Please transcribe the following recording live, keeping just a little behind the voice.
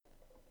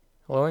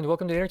Hello and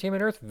welcome to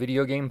Entertainment Earth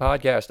Video Game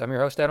Podcast. I'm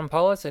your host Adam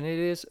Paulus, and it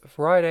is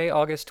Friday,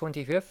 August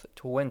 25th,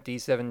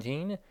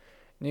 2017.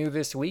 New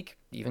this week,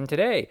 even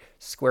today,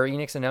 Square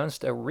Enix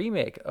announced a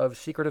remake of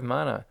Secret of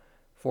Mana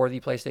for the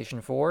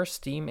PlayStation 4,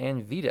 Steam,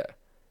 and Vita.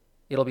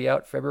 It'll be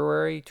out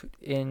February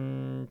 15th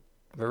in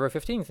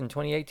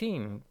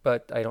 2018,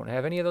 but I don't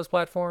have any of those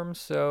platforms,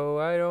 so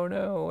I don't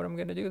know what I'm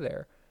going to do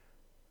there.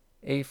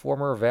 A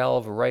former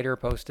Valve writer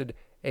posted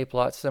a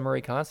plot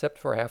summary concept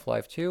for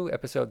Half-Life 2,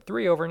 Episode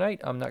 3 overnight.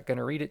 I'm not going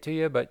to read it to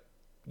you, but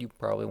you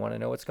probably want to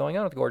know what's going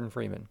on with Gordon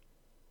Freeman.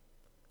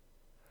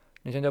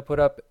 Nintendo put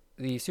up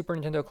the Super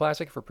Nintendo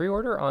Classic for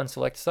pre-order on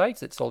select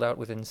sites. It sold out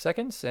within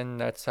seconds, and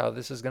that's how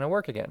this is going to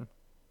work again.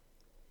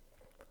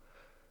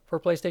 For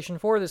PlayStation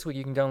 4 this week,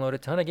 you can download a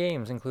ton of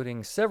games,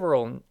 including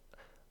several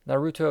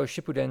Naruto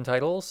Shippuden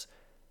titles,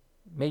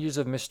 Mages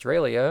of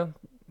Mystralia,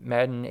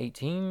 Madden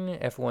 18,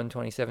 F1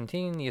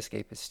 2017, The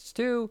Escapists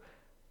 2,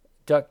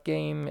 Duck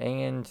Game,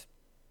 and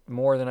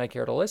more than I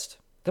care to list.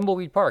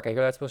 Thimbleweed Park, I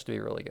hear that's supposed to be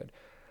really good.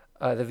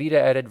 The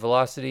Vita added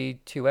Velocity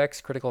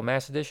 2X Critical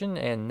Mass Edition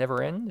and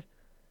Never End.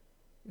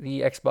 The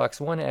Xbox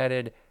One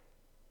added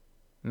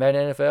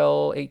Madden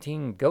NFL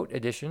 18 GOAT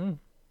Edition,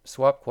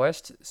 Swap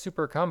Quest,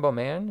 Super Combo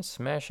Man,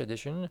 Smash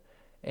Edition,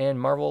 and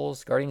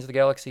Marvel's Guardians of the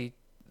Galaxy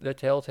The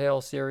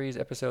Telltale Series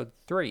Episode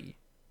 3.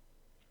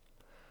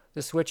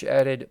 The Switch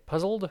added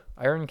Puzzled,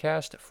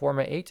 Ironcast,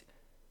 Forma 8,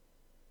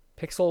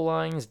 Pixel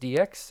Lines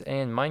DX,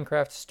 and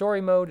Minecraft Story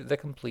Mode, The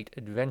Complete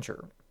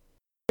Adventure.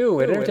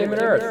 New at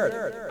Entertainment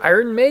Earth.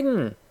 Iron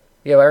Maiden.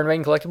 We have Iron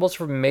Maiden collectibles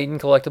from Maiden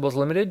Collectibles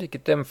Limited.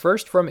 Get them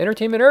first from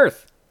Entertainment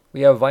Earth.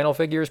 We have vinyl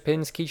figures,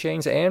 pins,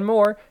 keychains, and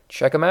more.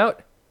 Check them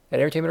out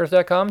at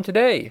entertainmentearth.com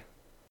today.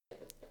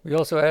 We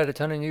also added a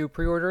ton of new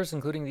pre-orders,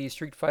 including the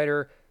Street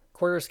Fighter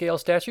quarter-scale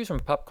statues from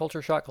Pop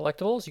Culture Shock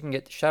Collectibles. You can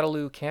get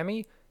Shadaloo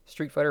Cammy,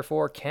 Street Fighter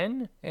 4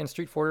 Ken, and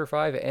Street Fighter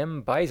 5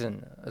 M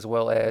Bison, as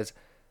well as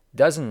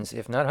dozens,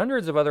 if not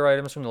hundreds, of other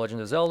items from The Legend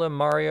of Zelda,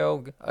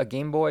 Mario, a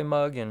Game Boy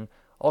mug, and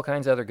all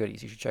kinds of other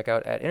goodies. You should check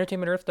out at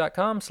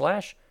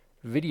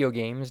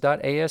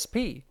entertainmentearth.com/videogames.asp.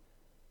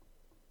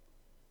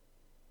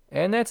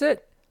 And that's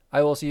it.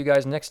 I will see you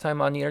guys next time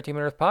on the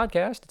Entertainment Earth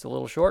podcast. It's a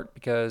little short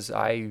because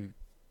I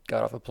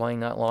got off a plane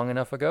not long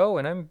enough ago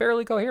and I'm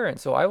barely coherent.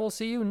 So I will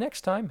see you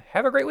next time.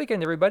 Have a great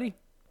weekend, everybody.